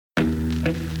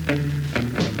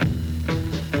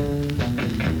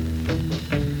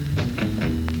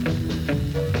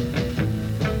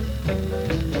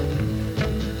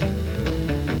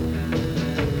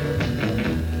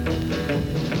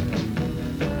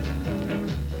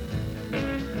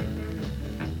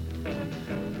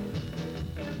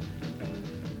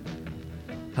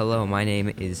Hello, my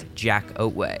name is Jack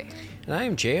Oatway. And I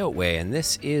am Jay Oatway, and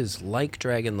this is Like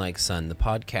Dragon, Like Son, the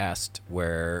podcast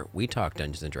where we talk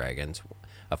Dungeons & Dragons,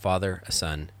 a father, a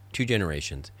son, two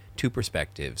generations, two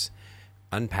perspectives,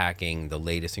 unpacking the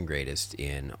latest and greatest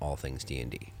in all things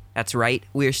D&D. That's right.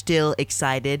 We're still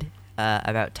excited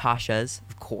about Tasha's,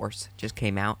 of course, just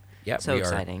came out. Yep, so we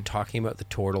exciting. are talking about the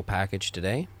Tortle package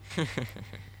today.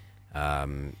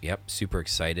 Super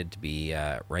excited to be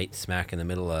right smack in the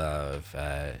middle of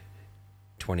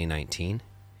 2019.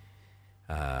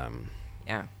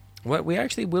 Yeah. What we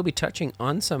actually will be touching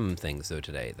on some things though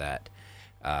today that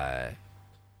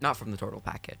Not from the Tortle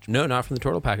package. no, not from the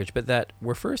Tortle package, but that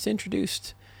were first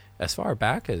introduced as far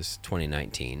back as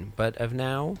 2019, but have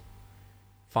now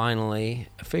finally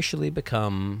officially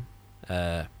become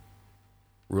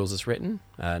rules as written,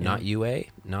 not UA,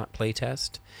 not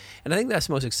playtest. And I think that's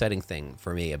the most exciting thing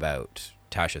for me about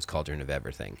Tasha's Cauldron of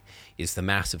Everything is the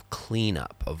massive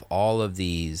cleanup of all of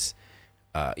these,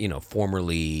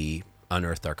 formerly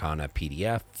Unearthed Arcana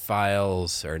PDF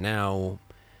files are now,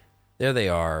 there they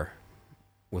are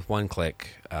with one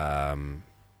click,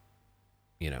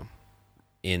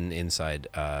 inside,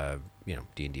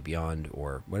 D&D Beyond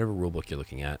or whatever rulebook you're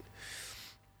looking at.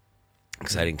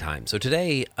 Exciting time. So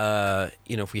today,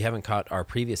 if we haven't caught our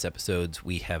previous episodes,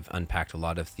 we have unpacked a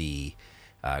lot of the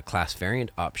class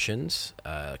variant options,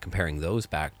 comparing those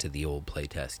back to the old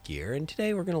playtest gear. And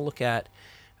today we're going to look at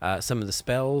some of the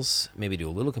spells, maybe do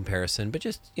a little comparison, but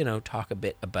just, talk a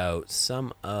bit about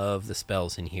some of the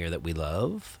spells in here that we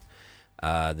love,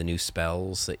 the new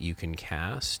spells that you can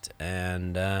cast,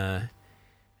 and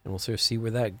we'll sort of see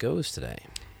where that goes today.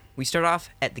 We start off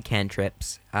at the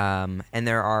cantrips, and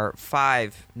there are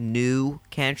 5 new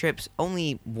cantrips.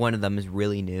 Only one of them is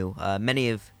really new. Many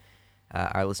of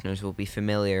our listeners will be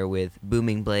familiar with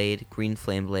Booming Blade, Green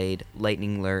Flame Blade,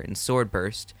 Lightning Lure, and Sword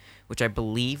Burst, which I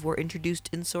believe were introduced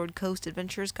in Sword Coast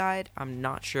Adventurer's Guide. I'm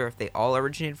not sure if they all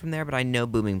originated from there, but I know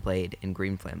Booming Blade and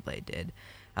Green Flame Blade did.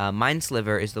 Mind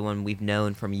Sliver is the one we've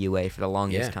known from UA for the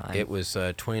longest time. It was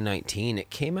 2019. It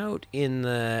came out in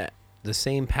the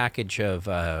same package of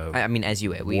as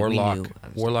UA, we knew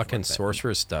Warlock and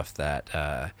Sorcerer stuff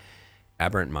that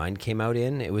Aberrant Mind came out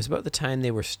in. It was about the time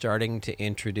they were starting to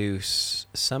introduce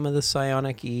some of the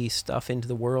psionic-y stuff into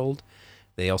the world.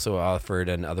 They also offered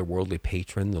an otherworldly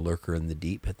patron, the Lurker in the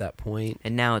Deep, at that point.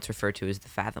 And now it's referred to as the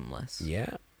Fathomless.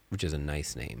 Yeah, which is a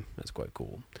nice name. That's quite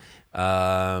cool.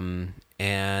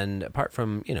 And apart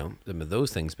from, some of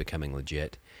those things becoming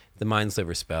legit, the Mind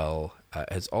Sliver spell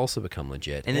has also become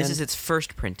legit. And this is its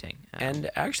first printing.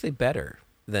 And actually better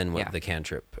than what the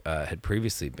cantrip had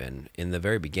previously been. In the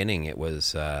very beginning, it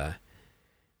was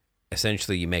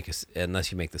essentially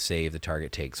unless you make the save, the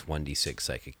target takes 1d6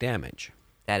 psychic damage.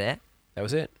 That it? That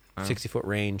was it. 60-foot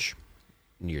range,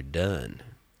 and you're done.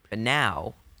 But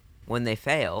now, when they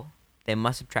fail, they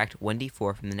must subtract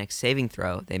 1d4 from the next saving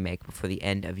throw they make before the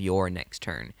end of your next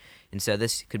turn. And so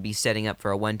this could be setting up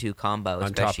for a 1-2 combo,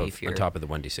 especially if you're... On top of the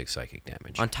 1d6 psychic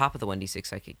damage. On top of the 1d6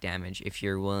 psychic damage, if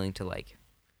you're willing to,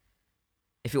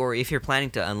 if you're planning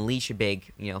to unleash a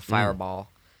big,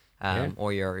 fireball,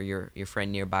 or your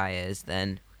friend nearby is,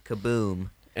 then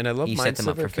kaboom. And I love you Mind set them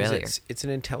up Sliver for failure. It's an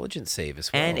intelligence save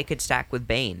as well. And it could stack with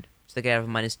Bane, so they could have a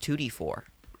minus 2d4.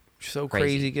 So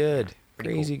crazy good. Yeah,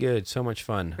 crazy cool. Good. So much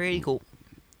fun. Pretty cool.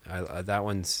 That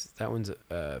one's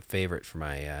a favorite for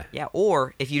my... Yeah,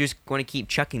 or if you just want to keep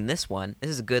chucking this one, this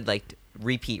is a good,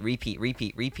 repeat. If you're going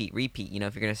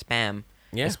to spam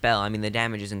a spell, the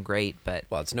damage isn't great, but...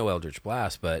 Well, it's no Eldritch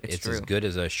Blast, but it's as good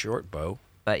as a short bow.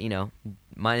 But,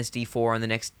 minus d4 on the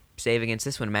next save against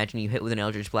this one. Imagine you hit with an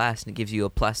Eldritch Blast, and it gives you a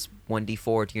plus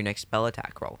 1d4 to your next spell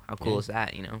attack roll. How cool is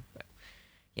that, But,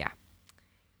 yeah.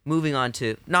 Moving on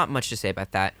to, not much to say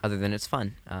about that, other than it's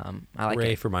fun. I like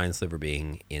Hooray it. for Mind Sliver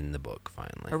being in the book,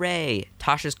 finally. Hooray!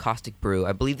 Tasha's Caustic Brew.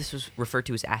 I believe this was referred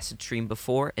to as Acid Stream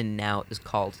before, and now it is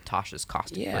called Tasha's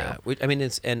Caustic Brew. Yeah,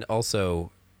 and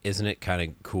also, isn't it kind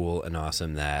of cool and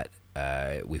awesome that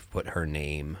we've put her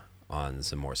name on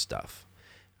some more stuff?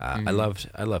 I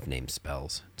love named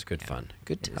spells. It's good fun.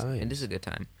 Good time. It is a good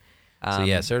time.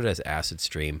 It started as Acid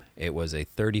Stream. It was a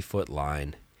 30-foot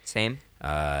line. Same.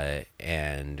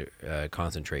 And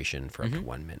concentration for up to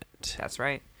 1 minute. That's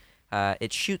right.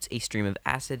 It shoots a stream of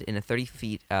acid in a 30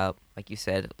 feet, like you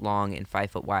said, long and 5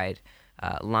 foot wide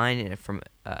line from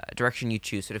direction you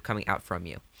choose, sort of coming out from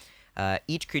you.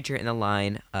 Each creature in the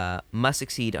line must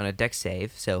succeed on a dex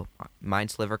save, so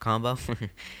Mind Sliver combo,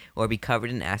 or be covered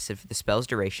in acid for the spell's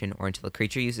duration or until a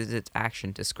creature uses its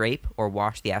action to scrape or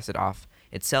wash the acid off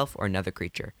itself or another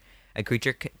creature. A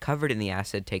creature covered in the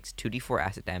acid takes 2d4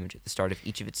 acid damage at the start of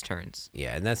each of its turns.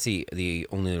 Yeah, and that's the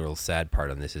only real sad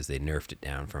part on this is they nerfed it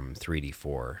down from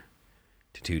 3d4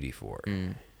 to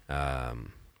 2d4.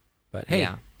 But hey,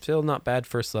 still not bad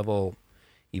first level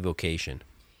evocation.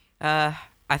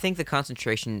 I think the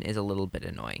concentration is a little bit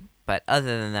annoying, but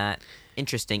other than that,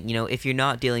 interesting. You know, if you're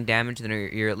not dealing damage, then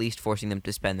you're at least forcing them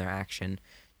to spend their action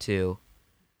to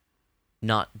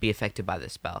not be affected by the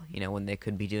spell, you know, when they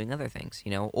could be doing other things,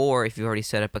 you know, or if you've already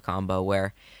set up a combo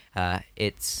where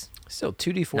it's still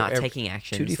 2d4 not taking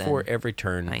actions, 2d4 every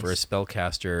turn nice. for a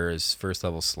spellcaster's first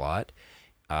level slot.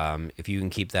 If you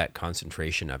can keep that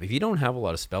concentration up, if you don't have a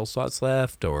lot of spell slots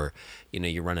left, or you know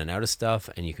you're running out of stuff,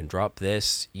 and you can drop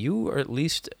this, you are at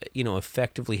least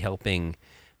effectively helping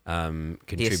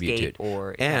contribute to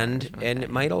it. And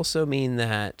it might also mean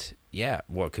that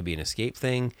what could be an escape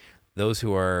thing. Those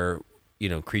who are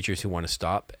creatures who want to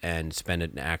stop and spend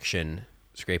an action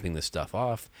scraping this stuff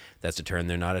off, that's a turn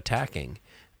they're not attacking.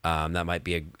 That might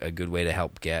be a good way to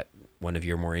help get one of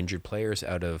your more injured players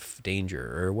out of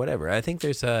danger or whatever. I think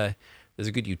there's a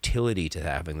good utility to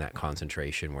having that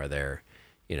concentration where they're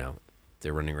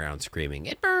running around screaming,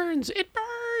 "It burns! It burns!"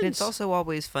 And it's also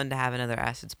always fun to have another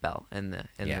acid spell in the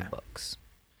books.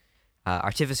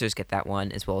 Artificers get that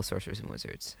one, as well as sorcerers and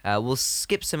wizards. We'll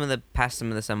skip past some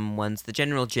of the summon ones. The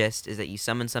general gist is that you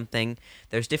summon something.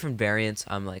 There's different variants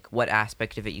on like what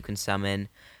aspect of it you can summon,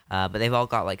 but they've all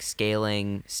got like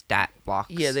scaling stat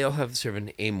blocks. Yeah, they all have sort of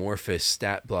an amorphous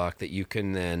stat block that you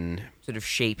can then sort of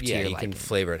shape to your liking. You can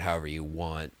flavor it however you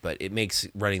want, but it makes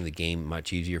running the game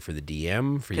much easier for the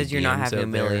DM. Because you're not having a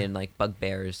million like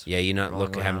bugbears. Yeah, you're not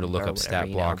having to look up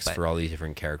stat blocks for all these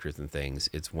different characters and things.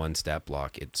 It's one stat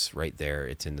block. It's right there.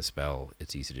 It's in the spell.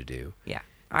 It's easy to do. Yeah,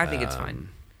 I think it's fine.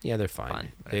 Yeah, they're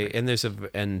fine.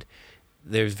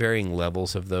 There's varying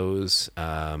levels of those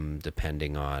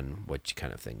depending on what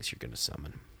kind of things you're going to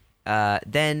summon.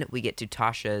 Then we get to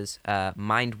Tasha's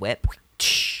Mind Whip,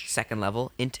 second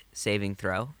level, int saving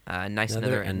throw.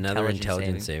 Another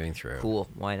intelligence saving throw. Cool,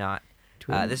 why not?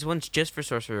 This one's just for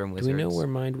Sorcerer and Wizards. Do we know where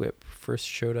Mind Whip first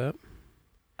showed up?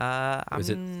 Was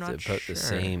it about the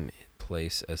same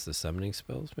place as the summoning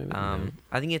spells? Maybe.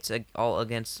 I think it's all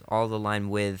against all the line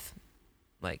with,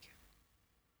 like,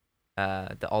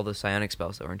 all the psionic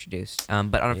spells that were introduced.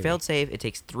 But on a failed save, it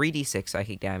takes 3d6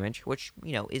 psychic damage, which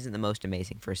isn't the most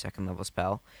amazing for a second level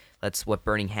spell. That's what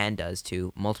Burning Hand does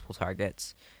to multiple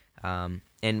targets. And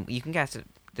you can cast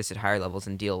this at higher levels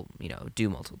and do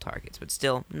multiple targets, but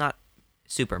still not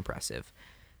super impressive.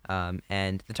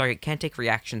 And the target can't take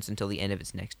reactions until the end of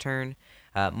its next turn.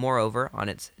 Moreover, on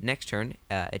its next turn,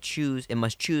 it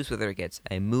must choose whether it gets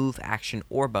a move, action,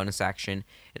 or bonus action.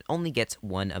 It only gets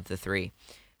one of the three.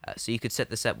 So you could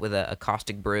set this up with a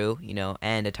Caustic Brew,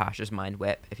 and a Tasha's Mind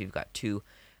Whip if you've got two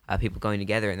people going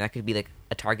together, and that could be like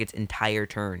a target's entire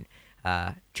turn,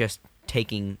 just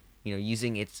taking,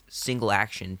 using its single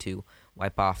action to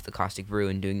wipe off the Caustic Brew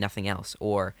and doing nothing else,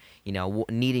 or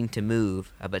needing to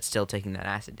move but still taking that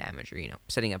acid damage, or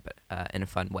setting up in a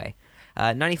fun way.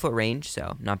 90-foot range,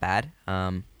 so not bad.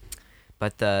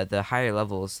 But the higher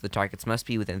levels, the targets must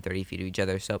be within 30 feet of each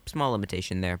other, so small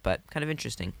limitation there, but kind of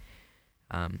interesting.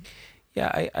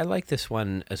 I like this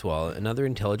one as well. Another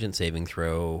intelligence saving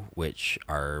throw, which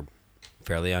are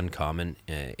fairly uncommon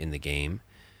in the game,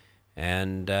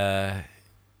 and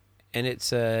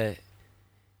it's a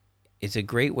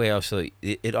great way. Also,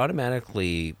 it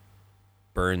automatically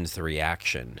burns the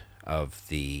reaction of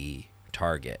the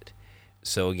target.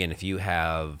 So again, if you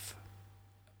have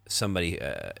somebody,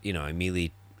 a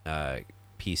melee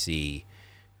PC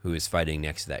who is fighting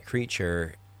next to that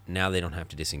creature, now they don't have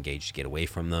to disengage to get away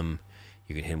from them.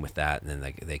 You can hit them with that, and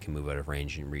then they can move out of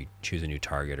range and choose a new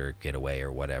target or get away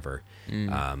or whatever.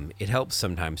 It helps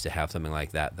sometimes to have something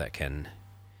like that can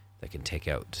take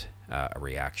out a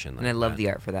reaction. And I love the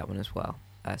art for that one as well.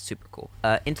 Super cool.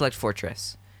 Intellect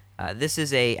Fortress. This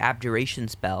is a abjuration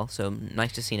spell, so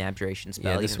nice to see an abjuration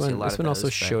spell. Yeah, this one also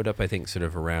showed up, I think, sort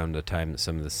of around the time that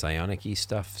some of the psionic-y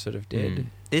stuff sort of did.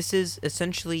 This is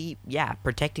essentially,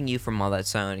 protecting you from all that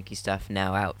psionic-y stuff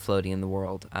now out floating in the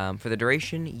world. For the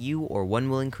duration, you or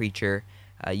one willing creature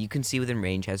you can see within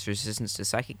range has resistance to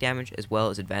psychic damage as well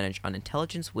as advantage on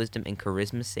intelligence, wisdom, and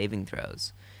charisma saving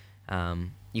throws.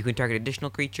 You can target additional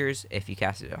creatures if you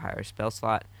cast it at a higher spell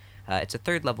slot. It's a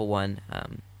third level one.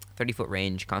 30-foot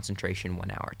range, concentration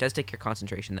 1 hour. It does take your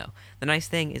concentration though. The nice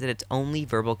thing is that it's only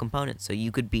verbal components, so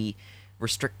you could be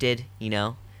restricted,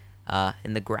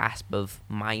 in the grasp of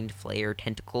mind flayer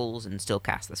tentacles and still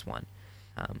cast this one.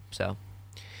 So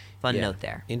fun note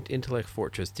there. Intellect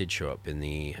Fortress did show up in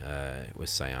the with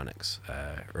psionics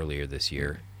earlier this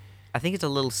year. I think it's a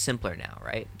little simpler now,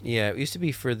 right? Yeah, it used to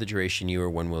be for the duration you or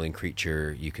one willing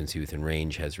creature you can see within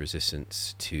range has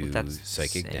resistance to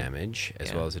psychic damage,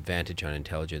 as well as advantage on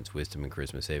intelligence, wisdom, and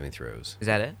charisma saving throws. Is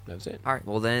that it? That's it. All right,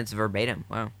 well then it's verbatim.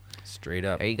 Wow. Straight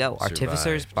up. There you go. Survived.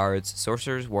 Artificers, bards,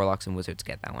 sorcerers, warlocks, and wizards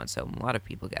get that one, so a lot of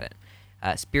people get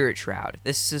it. Spirit Shroud.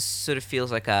 This is, sort of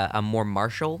feels like a more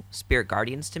martial Spirit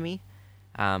Guardians to me.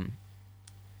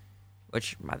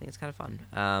 Which I think is kind of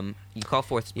fun. You call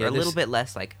forth a little bit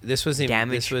less like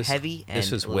damage heavy. And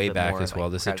this was way back as well.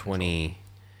 This is 20.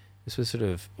 This was sort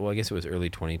of, well, I guess it was early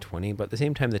 2020, but at the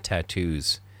same time the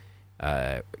tattoos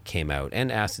came out,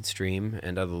 and Acid Stream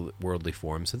and other worldly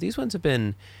forms. So they've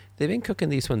been cooking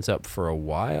these ones up for a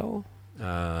while.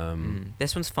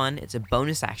 This one's fun. It's a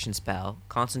bonus action spell,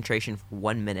 concentration for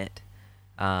 1 minute.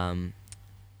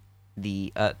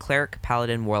 The cleric,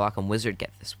 paladin, warlock, and wizard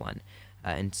get this one,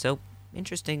 and so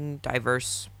interesting,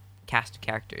 diverse cast of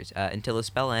characters. Until the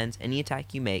spell ends, any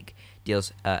attack you make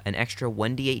deals an extra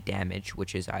 1d8 damage,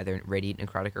 which is either radiant,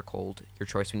 necrotic, or cold, your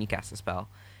choice when you cast the spell,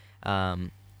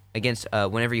 against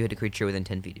whenever you hit a creature within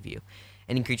 10 feet of you.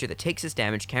 Any creature that takes this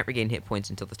damage can't regain hit points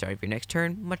until the start of your next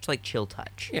turn, much like Chill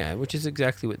Touch. Yeah, which is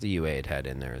exactly what the UA had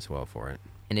in there as well for it.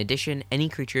 In addition, any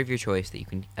creature of your choice that you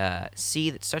can see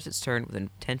that starts its turn within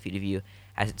 10 feet of you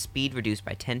has its speed reduced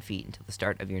by 10 feet until the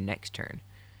start of your next turn.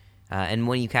 And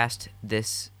when you cast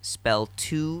this spell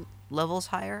 2 levels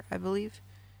higher, I believe,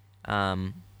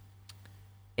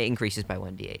 it increases by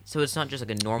 1d8. So it's not just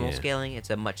like a normal scaling, it's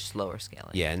a much slower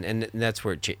scaling. Yeah, and that's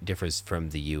where it differs from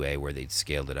the UA, where they'd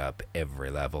scaled it up every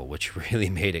level, which really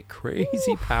made it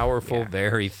crazy powerful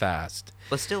very fast.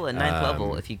 But still, at 9th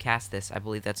level, if you cast this, I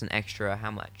believe that's an extra,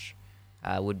 how much?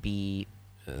 Would be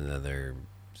another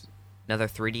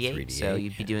 3d8, so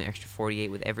you'd be doing extra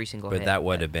 48 with every single hit. But that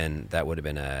would have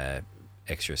been a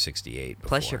extra 68 before.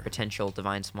 Plus your potential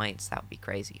divine smites, that would be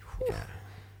crazy.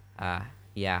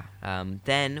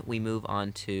 Then we move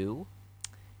on to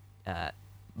a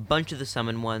bunch of the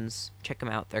summon ones. Check them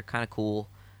out; they're kind of cool.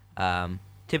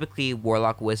 Typically,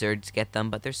 warlock, wizards get them,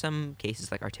 but there's some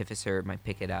cases like artificer might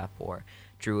pick it up, or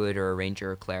druid, or a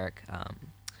ranger, or cleric.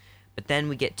 But then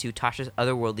we get to Tasha's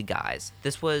Otherworldly Guise.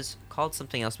 This was called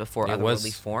something else before,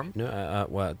 Otherworldly Form. No,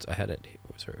 I had it.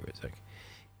 Sorry, wait a sec.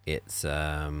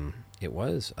 It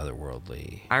was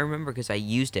Otherworldly. I remember because I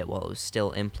used it while it was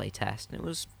still in play test, and it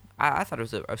was. I thought it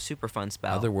was a super fun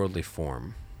spell. Otherworldly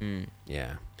Form.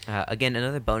 Yeah. Again,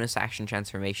 another bonus action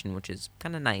transformation, which is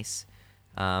kind of nice.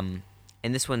 And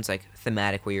this one's like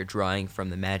thematic, where you're drawing from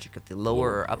the magic of the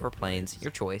lower or upper planes,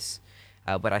 your choice.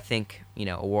 But I think,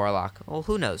 a warlock, well,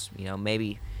 who knows?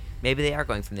 Maybe they are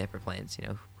going from the upper planes.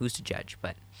 Who's to judge?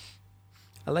 But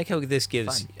I like how this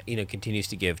gives, continues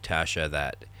to give Tasha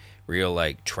that real,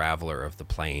 like, traveler of the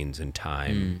plains and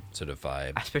time sort of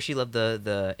vibe. I especially love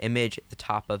the image at the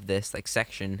top of this, like,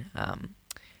 section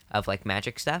of, like,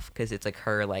 magic stuff, because it's, like,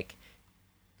 her, like,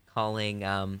 calling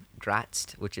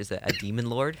Gratzt, which is a demon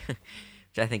lord,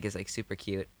 which I think is, like, super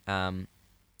cute.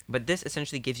 But this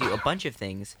essentially gives you a bunch of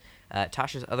things.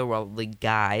 Tasha's Otherworldly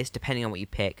Guise, depending on what you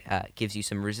pick, gives you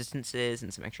some resistances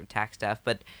and some extra attack stuff.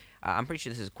 But I'm pretty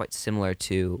sure this is quite similar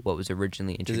to what was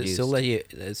originally introduced. Does it still let you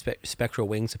spectral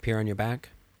wings appear on your back?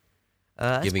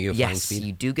 Giving you a flying speed? Yes,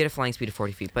 you do get a flying speed of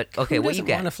 40 feet. But okay, what you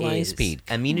get a flying is speed?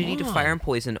 immunity to fire and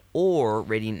poison, or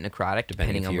radiant necrotic,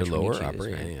 depending on which one you choose. Upper,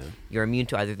 right? You're immune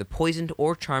to either the poisoned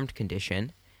or charmed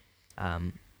condition.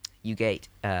 You get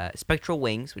spectral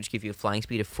wings, which give you a flying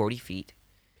speed of 40 feet.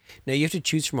 Now, you have to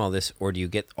choose from all this, or do you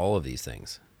get all of these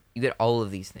things? You get all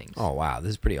of these things. Oh, wow.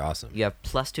 This is pretty awesome. You have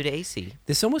 +2 to AC.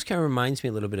 This almost kind of reminds me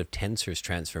a little bit of Tensor's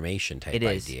transformation type idea.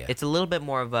 It is. It's a little bit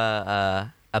more of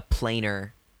a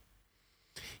planar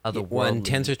one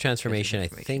Tensor's transformation, I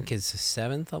think, is a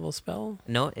 7th level spell?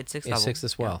 No, it's 6th level. It's 6th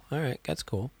as well. Yeah. All right, that's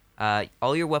cool.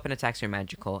 All your weapon attacks are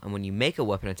magical, and when you make a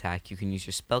weapon attack, you can use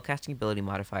your spellcasting ability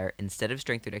modifier instead of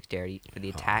strength or dexterity for the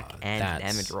attack and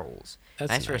damage rolls. That's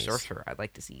nice for a sorcerer. I'd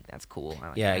like to see. That's cool. I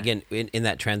like that. Again, in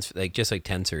that just like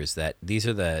Tensors,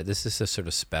 this is the sort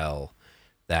of spell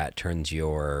that turns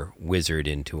your wizard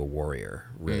into a warrior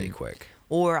really quick.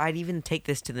 Or I'd even take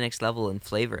this to the next level and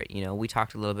flavor it. We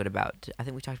talked a little bit about. I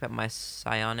think we talked about my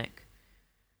psionic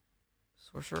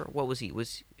sorcerer. What was he?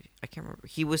 I can't remember.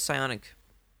 He was psionic.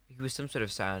 He was some sort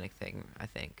of psionic thing, I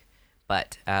think.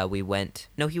 but we went.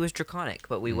 No, he was draconic,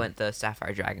 but we went the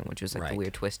Sapphire Dragon, which was like the Right.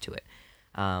 weird twist to it.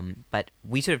 But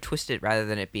we sort of twisted it rather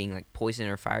than it being like poison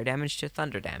or fire damage to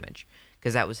thunder damage,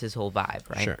 because that was his whole vibe,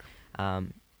 right? Sure.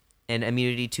 And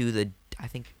immunity to the, I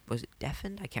think, was it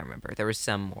deafened? I can't remember. There was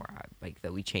some more like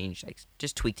that we changed, like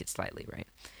just tweaked it slightly,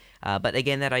 right? But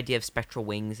again, that idea of spectral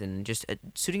wings and just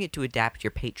suiting it to adapt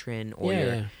your patron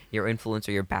or your influence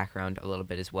or your background a little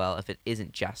bit as well, if it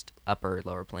isn't just upper or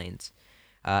lower planes.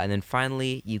 And then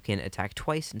finally, you can attack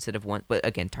twice instead of once. But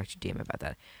again, talk to your DM about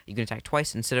that. You can attack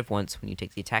twice instead of once when you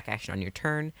take the attack action on your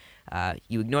turn.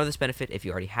 You ignore this benefit if you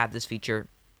already have this feature,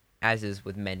 as is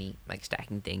with many like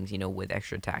stacking things. With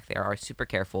extra attack, they are super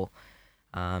careful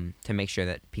to make sure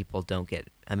that people don't get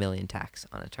a million attacks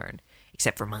on a turn,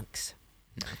 except for monks.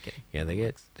 No, I'm kidding. Yeah,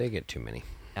 they get too many.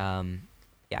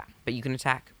 Yeah, but you can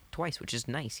attack twice, which is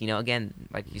nice. Again,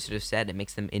 like you sort of said, it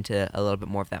makes them into a little bit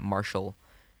more of that martial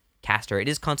caster. It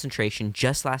is concentration,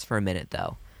 just lasts for a minute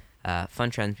though. Fun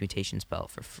transmutation spell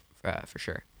for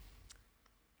sure.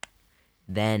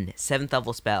 Then 7th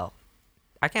level spell.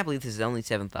 I can't believe this is only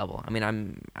 7th level. I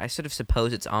mean, I sort of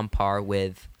suppose it's on par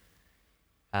with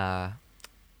plane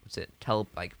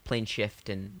shift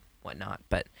and whatnot,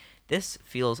 but this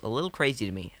feels a little crazy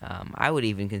to me. I would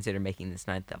even consider making this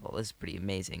 9th level. This is pretty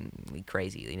amazingly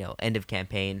crazy. End of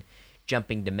campaign,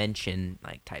 jumping dimension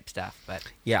like type stuff. But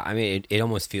yeah, I mean, it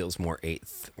almost feels more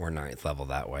 8th or 9th level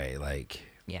that way. Like,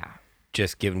 yeah,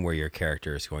 just given where your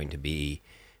character is going to be,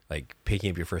 like picking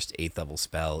up your first 8th level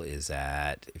spell is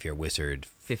at, if you're a wizard,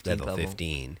 15th level level.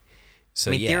 15.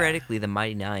 So I mean, yeah, theoretically, the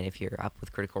Mighty Nine, if you're up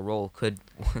with Critical Role, could.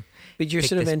 but you're pick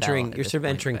sort of the spell entering, at you're this sort of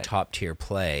point, entering but- top tier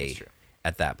play. That's true.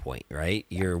 At that point, right?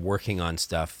 You're working on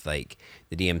stuff like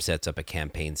the DM sets up a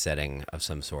campaign setting of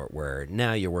some sort where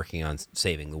now you're working on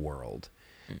saving the world.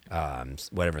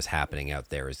 Whatever's happening out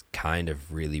there is kind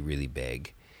of really, really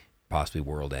big, possibly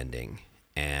world ending.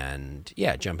 And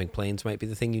yeah, jumping planes might be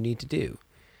the thing you need to do.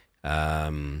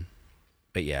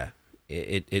 But yeah,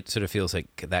 it sort of feels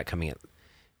like that coming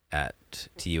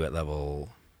to you at level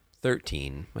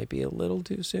 13 might be a little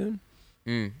too soon.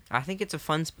 I think it's a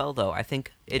fun spell, though. I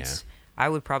think it's. I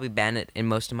would probably ban it in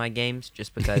most of my games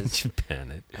just because.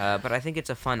 Ban it. But I think it's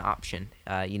a fun option.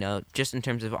 Just in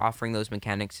terms of offering those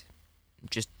mechanics,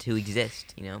 just to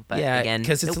exist. But yeah, again,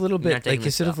 because it's nope, a little you're not bit taking like this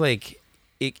it's sort of spell. like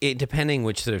it depending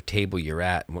which sort of table you're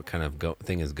at and what kind of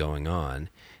thing is going on.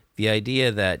 The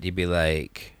idea that you'd be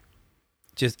like,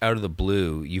 just out of the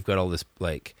blue, you've got all this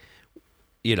like,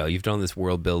 you've done this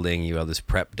world building, you have this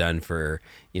prep done for,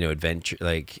 adventure,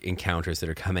 like encounters that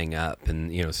are coming up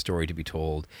and, story to be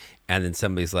told. And then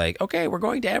somebody's like, okay, we're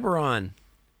going to Eberron.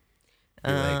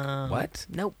 You're like, what?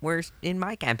 Nope, we're in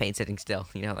my campaign setting still.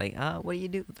 What do you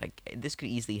do? Like, this could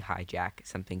easily hijack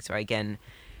something. So again,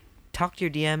 talk to your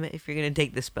DM if you're going to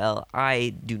take the spell.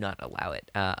 I do not allow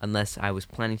it unless I was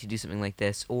planning to do something like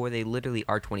this, or they literally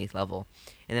are 20th level.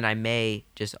 And then I may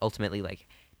just ultimately,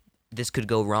 this could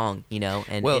go wrong, and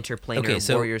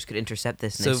interplanar warriors could intercept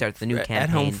this and they start the new campaign. At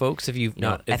home, folks, if you've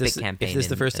not, if this is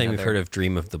the first time you've heard of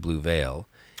Dream of the Blue Veil,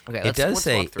 Okay,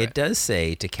 it does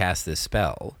say to cast this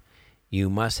spell, you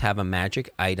must have a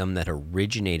magic item that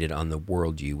originated on the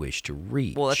world you wish to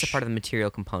reach. Well, that's a part of the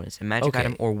material components. A magic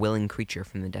item or willing creature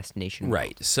from the destination world.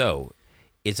 Right. So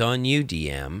it's on you,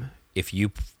 DM. If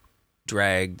you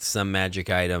dragged some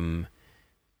magic item,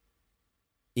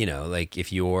 like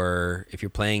if you're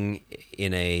playing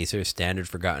in a sort of standard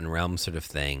Forgotten Realms sort of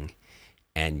thing,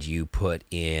 and you put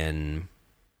in,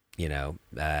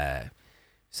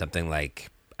 something like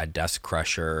a Dust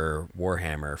Crusher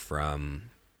Warhammer from,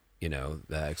 the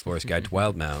Explorer's Guide to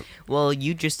Wildmount. Well,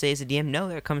 you just say as a DM, no,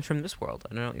 that comes from this world.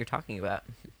 I don't know what you're talking about.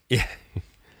 Yeah.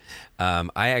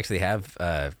 I actually have,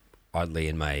 oddly,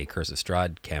 in my Curse of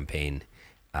Strahd campaign,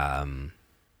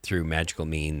 through magical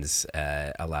means,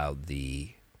 allowed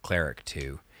the cleric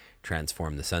to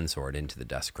transform the Sun Sword into the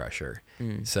Dust Crusher.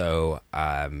 So,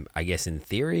 I guess in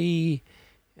theory,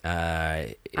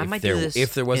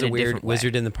 if there was a weird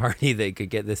wizard in the party that could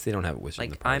get this, they don't have a wizard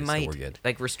in the party, so we're good.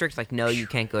 Restrict, no, you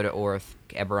can't go to Orth,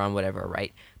 Eberron, whatever,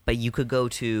 right? But you could go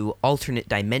to alternate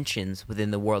dimensions within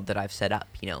the world that I've set up,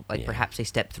 perhaps they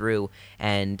step through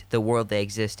and the world they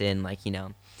exist in,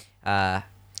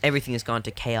 everything has gone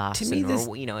to chaos. To me,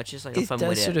 it's just like a fun way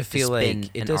to sort of feel spin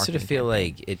like it an does arc sort of in feel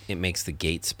campaign. like it makes the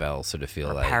gate spell sort of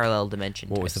feel Or like parallel dimension.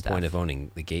 What was the type point stuff. of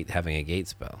owning the gate, having a gate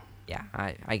spell? Yeah,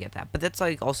 I get that. But that's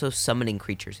also summoning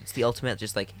creatures. It's the ultimate,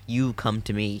 just you come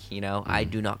to me, I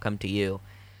do not come to you.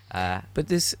 But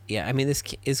this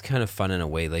is kind of fun in a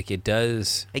way. Like it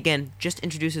does. Again, just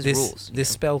introduces This rules.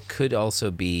 spell could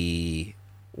also be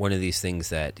one of these things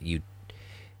that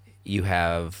you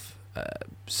have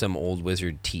some old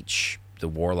wizard teach the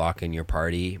warlock in your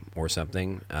party or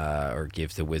something, or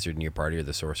give the wizard in your party or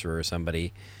the sorcerer or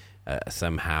somebody.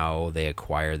 Somehow they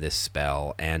acquire this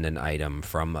spell and an item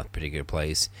from a particular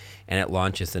place, and it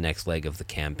launches the next leg of the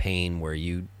campaign where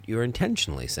you're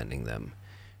intentionally sending them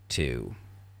to,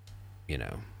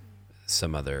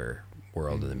 some other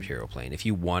world in the material plane. If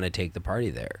you want to take the party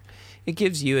there, it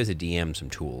gives you as a DM some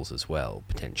tools as well,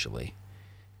 potentially.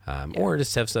 Or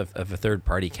just have stuff of a third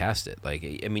party cast it.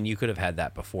 Like, I mean, you could have had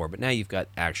that before, but now you've got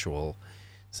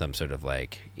some sort of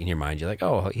like, in your mind, you're like,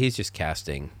 oh, he's just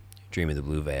casting Dream of the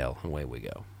Blue Veil, and away we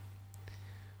go.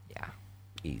 Yeah.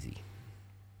 Easy.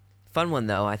 Fun one,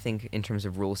 though, I think, in terms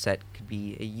of rule set, could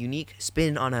be a unique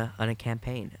spin on a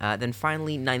campaign. Then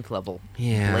finally, 9th level,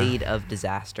 Yeah. Blade of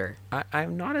Disaster.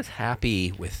 I'm not as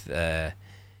happy with, don't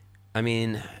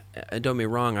get me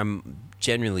wrong, I'm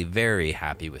generally very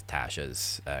happy with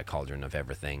Tasha's Cauldron of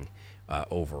Everything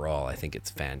overall. I think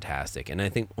it's fantastic. And I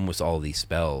think almost all these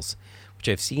spells, which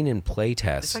I've seen in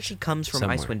playtests. This actually comes from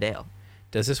somewhere. Icewind Dale.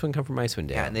 Does this one come from Icewind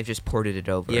Dale? Yeah, and they've just ported it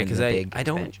over. Yeah, because I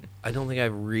don't think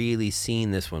I've really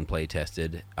seen this one play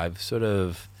tested. I've sort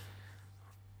of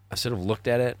looked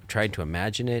at it, tried to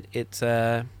imagine it. It's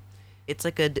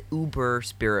like an uber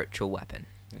spiritual weapon.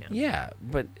 Yeah,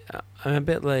 but I'm a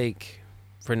bit like,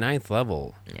 for 9th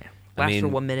level. Yeah, lasts for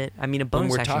 1 minute. I mean, a bonus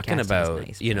when we're action talking casting about,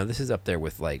 is nice, this is up there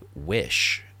with like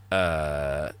Wish.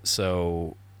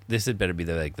 So this had better be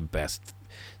the best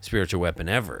spiritual weapon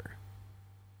ever.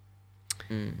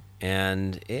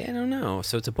 And I don't know.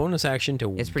 So it's a bonus action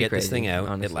to It's get pretty this thing crazy, out.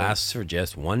 honestly. It lasts for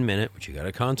just 1 minute, but you got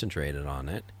to concentrate on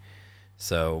it.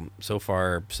 So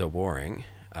far, so boring.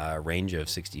 Range of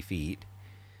 60 feet.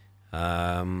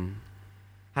 I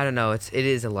don't know. It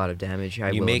is a lot of damage. You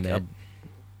will make admit.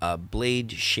 a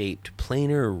blade-shaped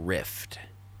planar rift.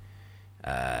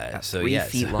 So 3 yeah,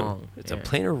 feet so long. It's Yeah. a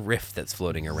planar rift that's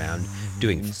floating around,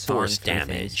 doing Soaring force through things.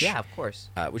 damage. Yeah, of course.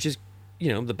 Which is,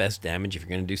 the best damage. If you're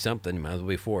going to do something, you might as well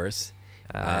be force.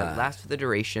 Lasts for the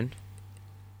duration.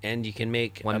 And you can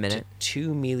make 1 up minute. to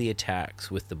 2 melee attacks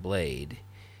with the blade,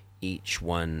 each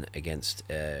one against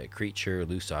a creature,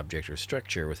 loose object, or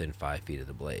structure within 5 feet of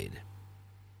the blade.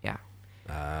 Yeah.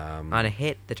 Um, On a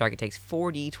hit, the target takes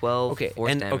 4d12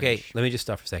 force damage. Okay, let me just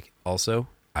stop for a sec. Also,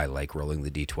 I like rolling the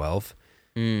d12.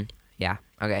 Yeah.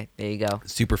 Okay. There you go.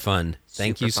 Super fun.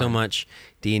 Thank Super you so fun. much,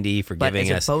 D&D, for But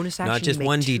giving as a us bonus action, not just you make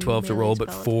one 2 d12 to roll, melee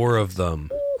but spell 4 of them.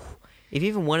 If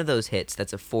even one of those hits,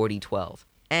 that's a 4d12,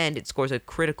 and it scores a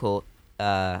critical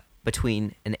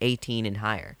between an 18 and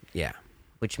higher, Yeah.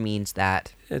 which means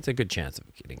that It's a good chance of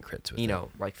getting crits with it.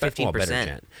 like But, well, 15%. better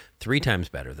chance. 3 times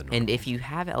better than normal. And if you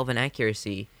have Elven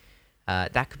Accuracy,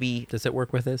 that could be Does it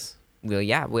work with this? we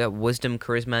have Wisdom,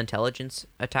 Charisma, Intelligence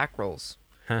attack rolls,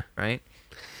 Huh. right?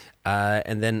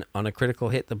 And then on a critical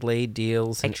hit, the blade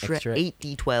deals an Extra extra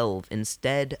 8d12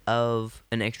 instead of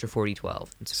an extra 4d12.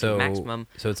 It's So- a maximum.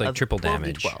 so it's like of triple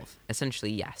damage. 12d12.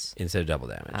 Essentially, yes. instead of double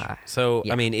damage. Yeah.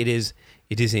 I mean, it is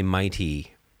a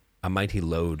mighty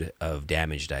load of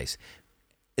damage dice.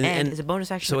 And as a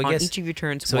bonus action, so I on guess- each of your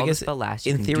turns so I while the guess spell lasts,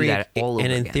 you in can theory, do that all over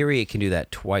and in again. theory, it can do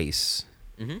that twice.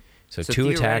 Mm-hmm. So So 2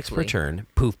 attacks per theoretically- turn.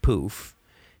 Poof, poof.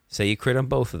 Say you crit on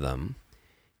both of them.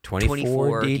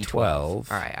 24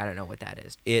 d12. All right, I don't know what that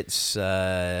is. It's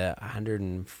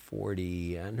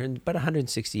 140, about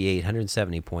 168,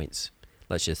 170 points.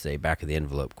 Let's just say, back of the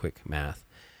envelope, quick math.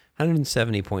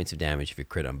 170 points of damage if you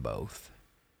crit on both.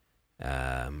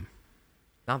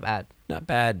 Not bad. Not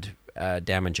bad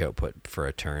damage output for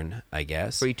a turn, I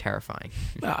guess. Pretty terrifying.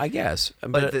 Well, I guess.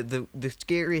 But the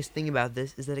scariest thing about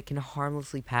this is that it can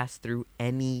harmlessly pass through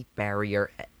any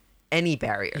barrier.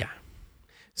 Yeah.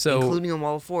 So, Including a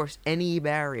wall of force. Any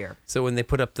barrier. so when they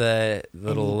put up the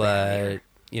little barrier.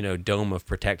 dome of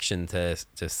protection to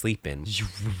sleep in,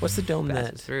 what's the dome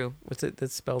Passes that? through. What's it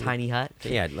that's spelled? Tiny hut.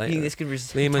 Yeah, You think this could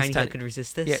resist? Liam was Tiny ti- hut could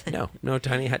resist this? Yeah, no,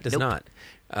 Tiny Hut does Nope.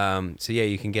 not. So yeah,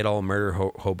 you can get all murder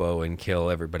hobo and kill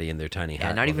everybody in their tiny hut. Yeah,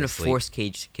 not while even they a sleep. force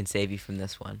cage can save you from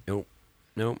this one. Nope.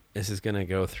 This is gonna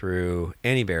go through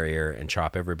any barrier and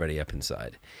chop everybody up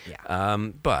inside. Yeah.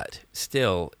 But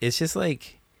still, it's just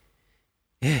like,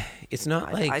 it's not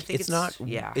I like think it's not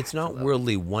yeah, it's not it's a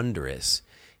worldly wondrous.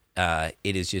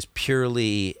 It is just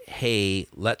purely, hey,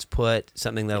 let's put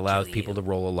something that allows kill people you. to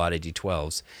roll a lot of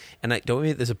d12s. And I don't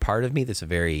mean, there's a part of me that's a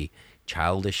very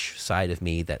childish side of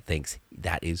me that thinks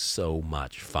that is so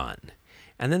much fun.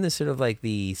 And then there's sort of like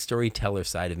the storyteller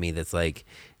side of me that's like,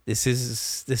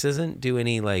 this doesn't do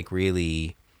any like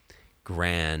really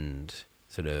grand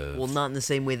sort of Well, not in the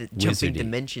same way that jumping wizardy.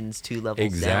 dimensions 2 levels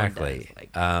exactly. down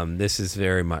does. Like, This is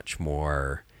very much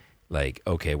more like,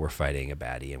 okay, we're fighting a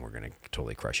baddie and we're gonna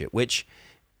totally crush it. Which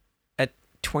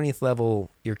 20th level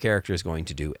your character is going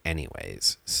to do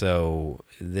anyways. So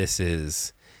this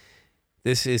is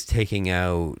taking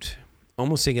out,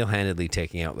 almost single-handedly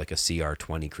taking out like a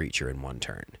CR20 creature in one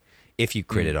turn. If you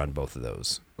critted on both of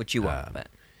those. Which you won't, but.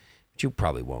 Which you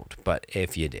probably won't, but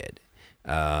if you did.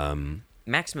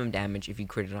 Maximum damage, if you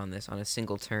critted on this on a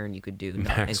single turn, you could do,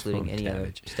 not including any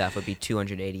damage. other stuff, would be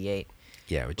 288.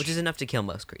 Yeah, which is enough to kill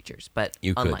most creatures, but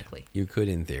you unlikely. You could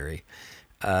in theory.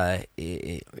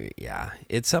 Yeah,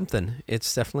 it's something.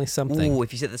 It's definitely something. Ooh,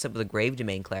 if you set this up with a Grave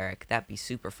Domain Cleric, that'd be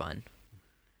super fun.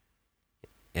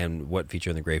 And what feature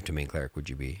in the Grave Domain Cleric would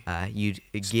you be You'd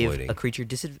exploiting? Give a creature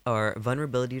or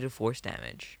vulnerability to force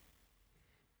damage.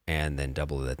 And then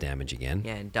double that damage again.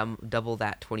 Yeah, and double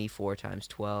that 24 times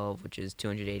 12, which is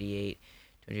 288.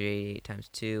 288 times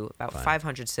 2, about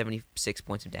 576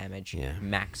 points of damage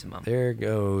maximum. There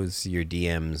goes your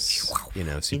DM's, super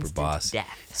Instant boss.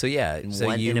 Death. So yeah, as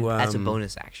a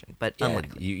bonus action, but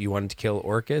unlikely. You wanted to kill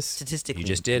Orcus. Statistically, you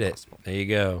just did impossible. it. There you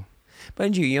go.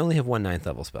 But you only have one 9th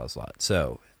level spell slot,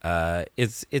 so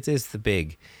it is the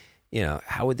big.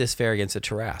 How would this fare against a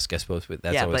Tarrasque? I suppose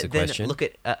that's always a question. Then look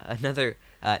at another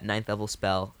 9th level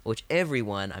spell, which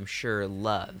everyone I'm sure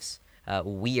loves.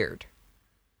 Weird.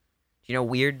 Do you know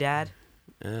Weird, Dad?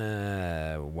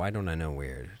 Why don't I know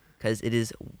Weird? Because it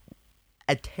is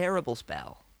a terrible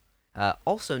spell.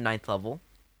 Also 9th level.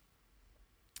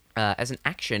 As an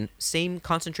action, same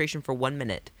concentration for 1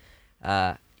 minute.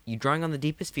 You drawing on the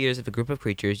deepest fears of a group of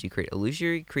creatures, you create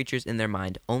illusory creatures in their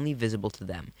mind, only visible to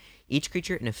them. Each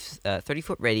creature in a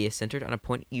 30-foot radius centered on a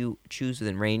point you choose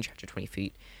within range, 120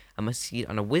 feet, must succeed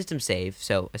on a wisdom save,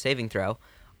 so a saving throw.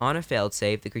 On a failed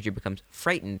save, the creature becomes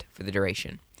frightened for the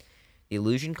duration. The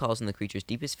illusion calls on the creature's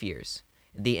deepest fears.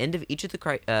 At the end of each of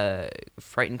the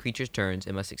frightened creature's turns,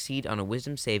 it must succeed on a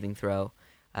wisdom saving throw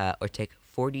or take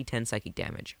 4d10 psychic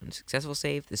damage. On a successful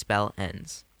save, the spell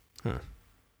ends. Huh.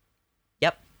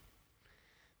 Yep.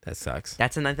 That sucks.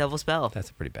 That's a 9th level spell. That's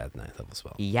a pretty bad 9th level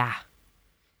spell. Yeah.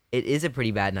 It is a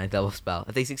pretty bad 9th level spell.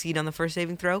 If they succeed on the first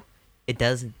saving throw, it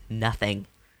does nothing.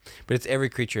 But it's every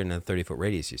creature in a 30-foot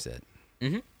radius, you said.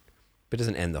 Mm-hmm. But it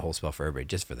doesn't end the whole spell for everybody,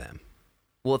 just for them.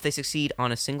 Well, if they succeed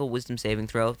on a single wisdom saving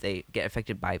throw, they get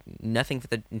affected by nothing for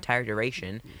the entire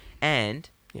duration. And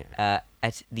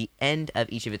at the end of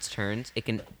each of its turns, it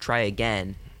can try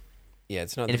again. Yeah,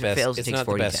 it's not and the best. Fails, it's not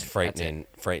the best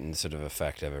frightened sort of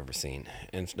effect I've ever seen,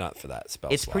 and it's not for that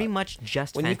spell. It's slot. pretty much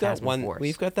just when Phantasmal Force.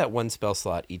 We've got that one spell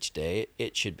slot each day.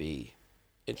 It should be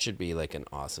like an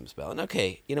awesome spell. And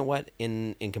okay, you know what?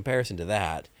 In comparison to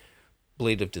that,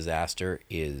 Blade of Disaster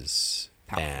is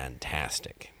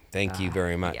fantastic. Thank you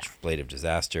very much, Blade of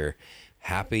Disaster.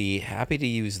 Happy to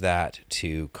use that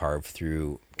to carve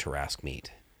through Tarrasque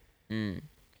meat. In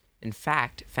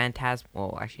fact,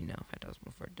 Phantasmal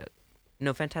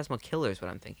Killer is what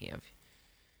I'm thinking of.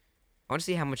 I want to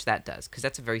see how much that does, because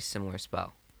that's a very similar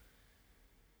spell.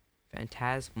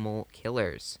 Phantasmal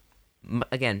Killers.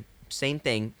 Again, same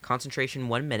thing. Concentration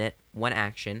 1 minute, 1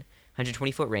 action,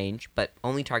 120-foot range, but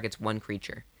only targets 1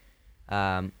 creature.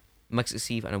 Must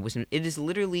succeed on a wisdom. It is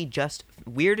literally just...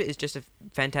 Weird is just a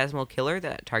Phantasmal Killer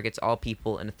that targets all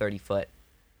people in a 30-foot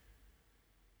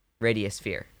radius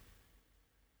sphere.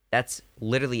 That's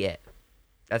literally it.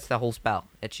 That's the whole spell.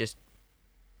 It's just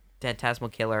Phantasmal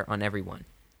Killer on everyone.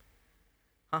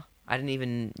 Huh. I didn't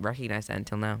even recognize that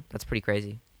until now. That's pretty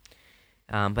crazy.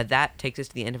 But that takes us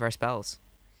to the end of our spells.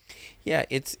 Yeah,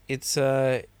 it's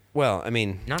well, I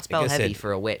mean, not spell heavy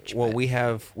for a witch. Well, we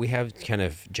have kind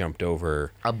of jumped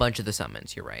over a bunch of the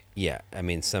summons. You're right. Yeah, I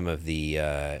mean, some of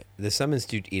the summons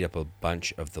do eat up a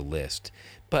bunch of the list,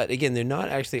 but again, they're not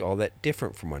actually all that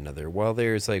different from one another. While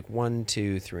there's like 1,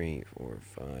 2, 3, 4,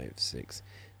 5, 6,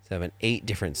 7, 8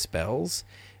 different spells,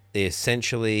 they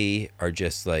essentially are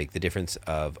just like the difference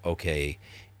of okay.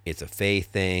 It's a Fae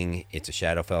thing, it's a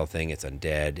Shadowfell thing, it's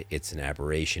undead, it's an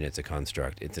aberration, it's a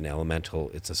construct, it's an elemental,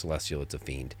 it's a celestial, it's a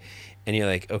fiend. And you're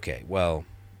like, okay, well,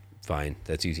 fine,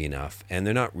 that's easy enough. And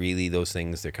they're not really those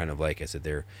things. They're kind of like I said,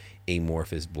 they're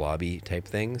amorphous, blobby type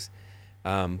things.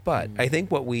 But I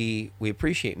think what we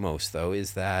appreciate most, though,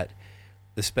 is that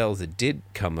the spells that did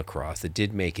come across, that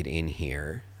did make it in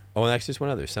here. Oh, and actually, there's one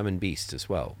other, Summon Beast as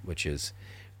well, which is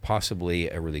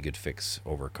possibly a really good fix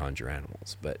over Conjure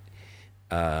Animals. But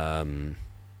yeah,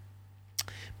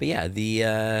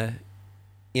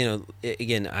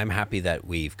 again, I'm happy that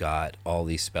we've got all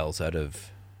these spells out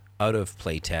of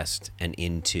playtest and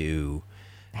into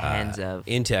hands of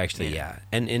into actually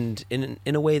and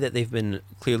in a way that they've been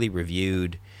clearly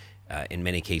reviewed, in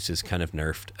many cases kind of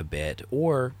nerfed a bit,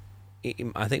 or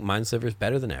I think Mindsliver is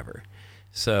better than ever.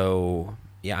 So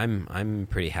Yeah, I'm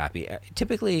pretty happy.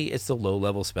 Typically, it's the low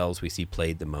level spells we see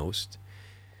played the most.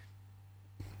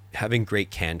 Having great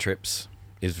cantrips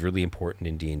is really important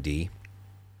in D&D.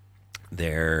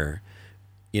 They're,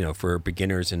 for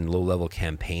beginners in low level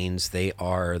campaigns, they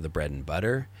are the bread and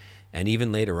butter. And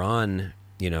even later on,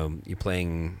 you're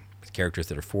playing with characters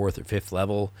that are 4th or 5th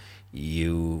level.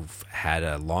 You've had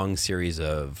a long series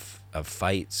of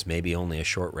fights, maybe only a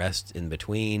short rest in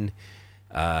between.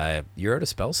 You're out of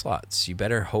spell slots. You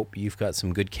better hope you've got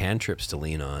some good cantrips to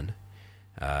lean on.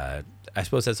 I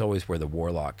suppose that's always where the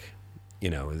warlock,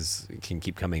 can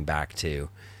keep coming back to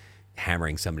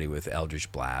hammering somebody with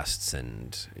Eldritch Blasts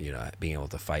and, being able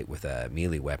to fight with a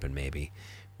melee weapon maybe.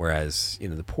 Whereas,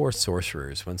 the poor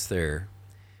sorcerers, once they're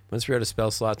out of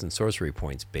spell slots and sorcery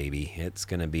points, baby, it's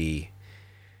gonna be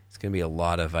a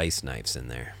lot of ice knives in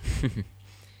there.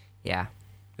 Yeah.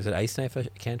 Is it ice knife a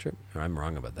cantrip? Or I'm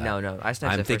wrong about that. No. Ice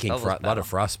knife's I'm a thinking first level a lot of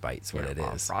spell. frostbite's what it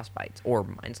is. Frostbites or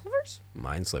mind slivers.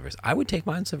 Mind slivers. I would take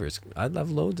mind slivers. I'd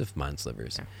love loads of mind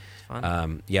slivers. Yeah, it's fun.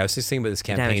 I was just thinking about this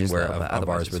campaign damages where low, but of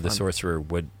otherwise ours it's where the fun. sorcerer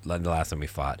would, the last time we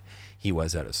fought, he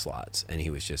was out of slots and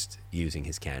he was just using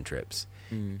his cantrips,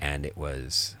 and it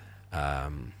wasn't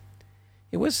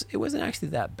actually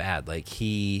that bad. Like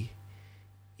he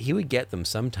would get them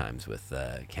sometimes with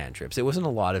cantrips. It wasn't a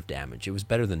lot of damage. It was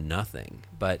better than nothing,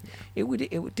 but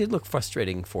it did look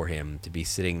frustrating for him to be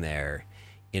sitting there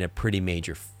in a pretty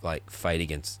major fight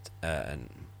against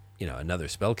another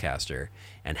spellcaster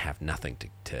and have nothing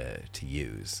to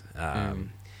use.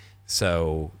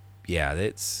 So yeah,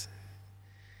 that's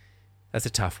a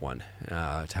tough one.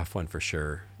 Tough one for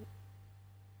sure.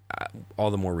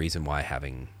 All the more reason why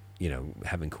having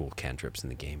cool cantrips in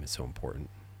the game is so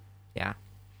important. Yeah.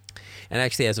 And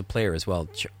actually, as a player as well,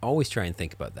 always try and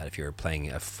think about that. If you're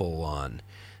playing a full-on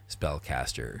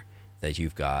spellcaster, that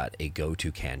you've got a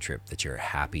go-to cantrip that you're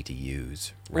happy to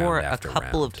use round after round. Or a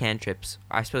couple of cantrips.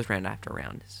 I suppose round after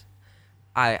round is.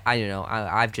 I don't know.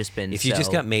 I've just been. If you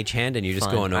just got mage hand and you're just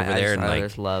fun. going over there and I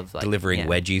just love delivering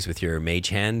wedgies with your mage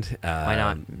hand. Why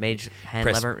not? Mage hand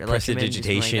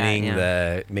prestidigitationing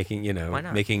the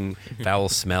making foul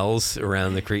smells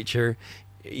around the creature.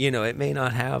 It may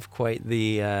not have quite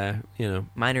the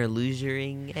minor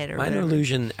illusioning it or minor whatever.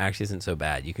 illusion actually isn't so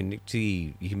bad. You can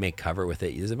make cover with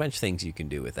it. There's a bunch of things you can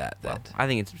do with that. Well, I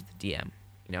think it's the DM.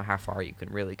 How far you can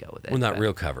really go with it. Well, not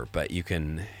real cover, but you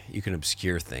can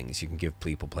obscure things. You can give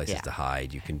people places to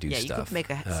hide. You can do stuff. Yeah, you could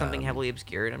make something heavily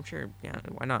obscured. I'm sure. Yeah,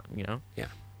 why not? Yeah.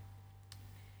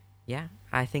 Yeah,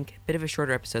 I think a bit of a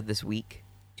shorter episode this week.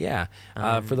 Yeah.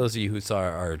 For those of you who saw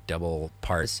our double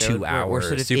part episode, 2 hour we're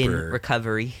sort of super in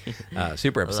recovery.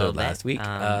 super episode bit. last week.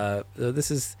 This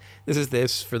is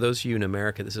for those of you in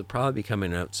America. This will probably be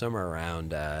coming out somewhere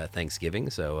around Thanksgiving.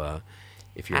 So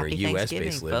if you're Happy a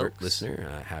U.S.-based Thanksgiving,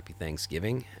 listener, happy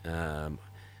Thanksgiving.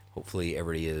 Hopefully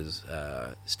everybody is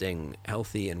staying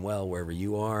healthy and well wherever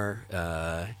you are.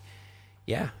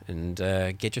 And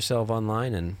get yourself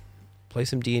online and play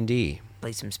some D&D.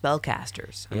 Play some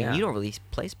spellcasters. I mean, you don't really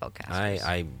play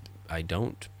spellcasters. I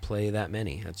don't play that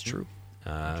many. That's true.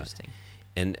 Interesting.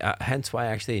 And hence why I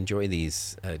actually enjoy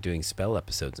these doing spell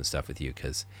episodes and stuff with you,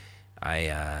 because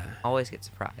I always get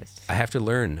surprised. I have to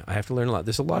learn. I have to learn a lot.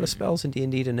 There's a lot of spells in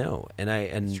D&D to know, and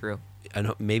It's true.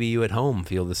 And maybe you at home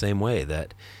feel the same way,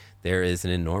 that there is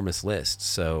an enormous list.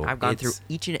 So I've gone through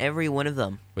each and every one of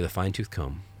them with a fine-tooth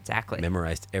comb. Exactly.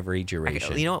 Memorized every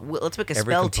duration. You know what? Let's make a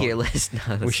spell tier list.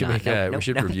 No, we should we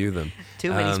should review them.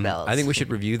 Too many spells. I think we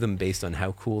should review them based on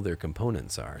how cool their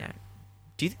components are. Yeah.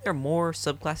 Do you think there are more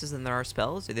subclasses than there are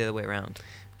spells, or the other way around?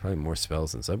 Probably more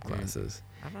spells than subclasses.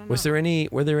 I don't know.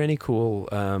 Were there any cool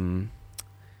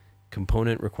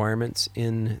component requirements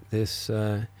in this?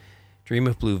 Dream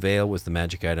of Blue Veil was the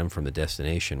magic item from the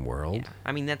Destination world. Yeah.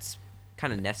 I mean, that's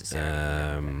kind of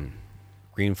necessary.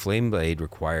 Green Flame Blade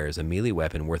requires a melee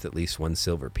weapon worth at least 1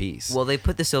 silver piece. Well, they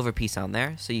put the silver piece on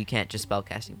there, so you can't just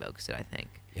spellcasting focus it, I think.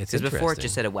 It's because before it interesting.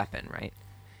 just said a weapon, right?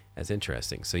 That's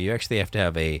interesting. So you actually have to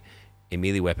have a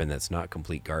melee weapon that's not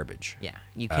complete garbage. Yeah,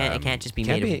 you can't. It can't just be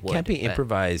made of wood. Can't be but-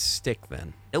 improvised stick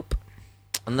then. Nope.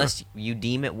 Unless you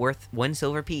deem it worth 1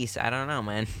 silver piece. I don't know,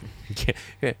 man.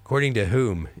 According to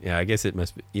whom? Yeah, I guess it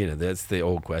must be. That's the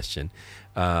old question.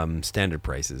 Standard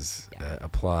prices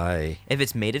apply. If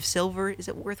it's made of silver, is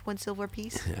it worth 1 silver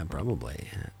piece? Yeah, probably.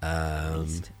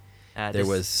 There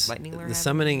was the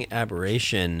summoning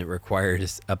aberration required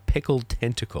a pickled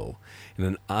tentacle and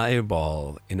an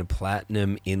eyeball in a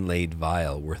platinum inlaid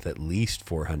vial worth at least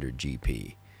 400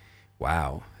 GP.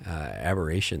 Wow,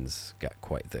 aberrations got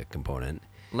quite the component.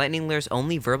 Lightning Lure's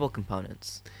only verbal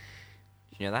components.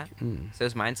 Did you know that? So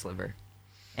is Mind Sliver.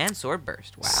 And sword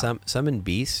burst. Wow. Summon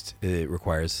beast. It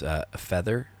requires a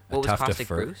feather, What a was tuft of Caustic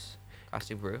fur. Brews?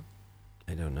 Caustic Brew?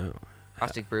 I don't know.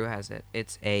 Caustic Brew has it.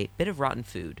 It's a bit of rotten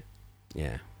food.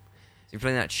 Yeah. So you're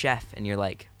playing that chef, and you're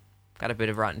like, got a bit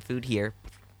of rotten food here.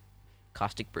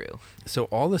 Caustic Brew. So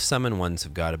all the summon ones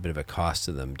have got a bit of a cost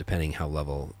to them, depending how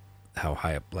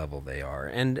high up level they are,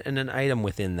 and an item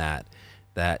within that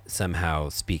somehow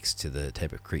speaks to the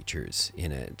type of creatures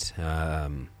in it.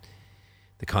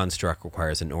 The construct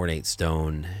requires an ornate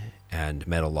stone and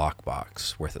metal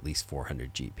lockbox worth at least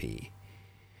 400 GP.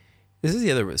 This is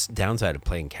the other downside of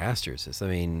playing casters. Is, I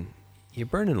mean, you're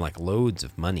burning like loads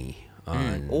of money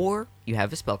on. Or you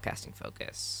have a spellcasting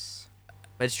focus.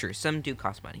 But it's true. Some do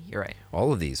cost money. You're right.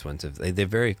 All of these ones they're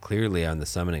very clearly on the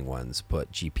summoning ones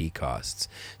put GP costs.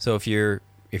 So if you're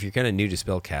kind of new to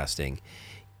spellcasting,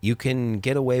 you can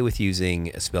get away with using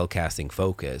a spellcasting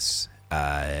focus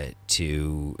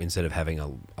to instead of having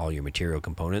all your material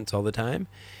components all the time,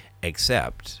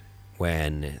 except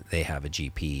when they have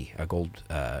a gold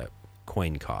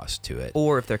coin cost to it.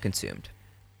 Or if they're consumed.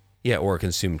 Yeah, or a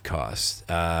consumed cost.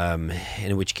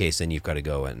 In which case, then you've got to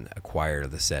go and acquire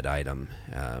the said item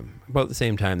about the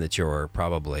same time that you're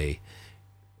probably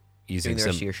using the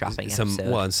rest of your shopping some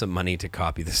episode. and some money to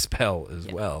copy the spell as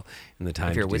well. In the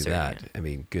time you're to a do wizard, that, yeah. I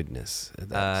mean, goodness.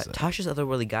 That's, Tasha's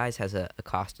Otherworldly Guise has a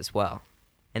cost as well.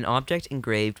 An object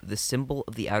engraved with a symbol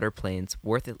of the outer planes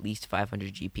worth at least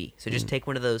 500 GP. So just take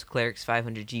one of those Cleric's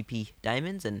 500 GP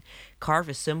diamonds and carve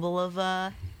a symbol of,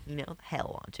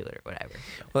 hell onto it or whatever.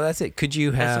 well, that's it. Could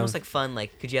you That's have? almost like fun.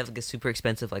 Like, could you have like a super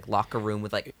expensive like locker room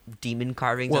with like demon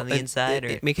carvings on the inside?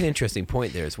 Or Make an interesting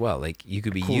point there as well. Like you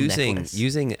could be Cool using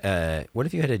necklace. what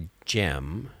if you had a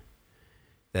gem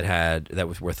that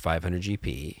was worth 500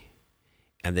 GP,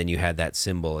 and then you had that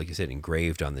symbol, like you said,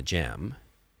 engraved on the gem.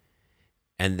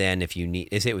 And then if you need,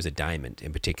 say it was a diamond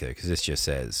in particular, because this just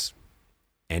says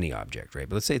any object, right?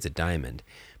 But let's say it's a diamond.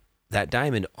 That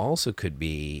diamond also could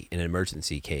be, in an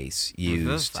emergency case,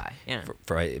 used Revivify,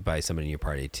 yeah. by somebody in your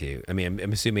party too. I mean,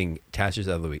 I'm assuming Tasha's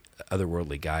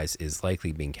Otherworldly Guise is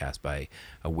likely being cast by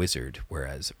a wizard,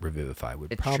 whereas Revivify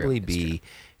would It's true, probably it's be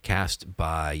cast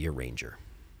by your ranger.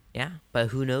 Yeah, but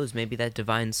who knows? Maybe that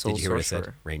divine soul Did you hear what I sorcerer.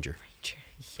 said? Ranger.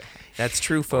 Yeah. That's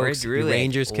true, Or a folks. druid,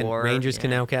 Rangers can or- can yeah.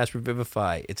 now cast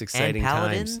Revivify. It's exciting And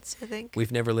paladins, times. I think.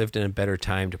 We've never lived in a better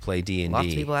time to play D&D. Lots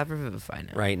of people have Revivify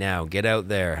now. Right now, get out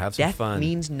there, have some Death fun,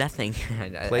 means nothing.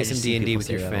 play some D&D with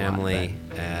your family,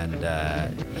 and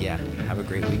have a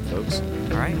great week, folks.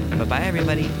 All right. Bye-bye,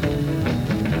 everybody.